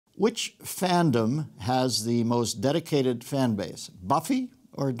Which fandom has the most dedicated fan base? Buffy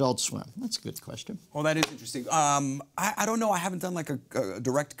or Adult Swim? That's a good question. Well, that is interesting. I don't know. I haven't done like a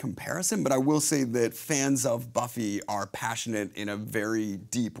direct comparison, but I will say that fans of Buffy are passionate in a very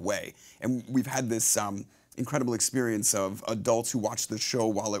deep way. And we've had this incredible experience of adults who watched the show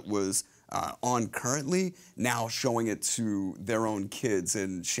while it was on currently, now showing it to their own kids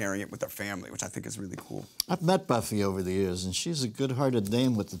and sharing it with their family, which I think is really cool. I've met Buffy over the years, and she's a good-hearted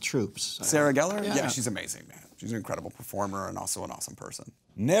dame with the troops. Sarah Gellar? Yeah, she's amazing, man. She's an incredible performer and also an awesome person.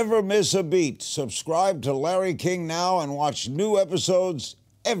 Never miss a beat. Subscribe to Larry King now and watch new episodes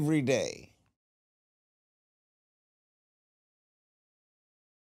every day.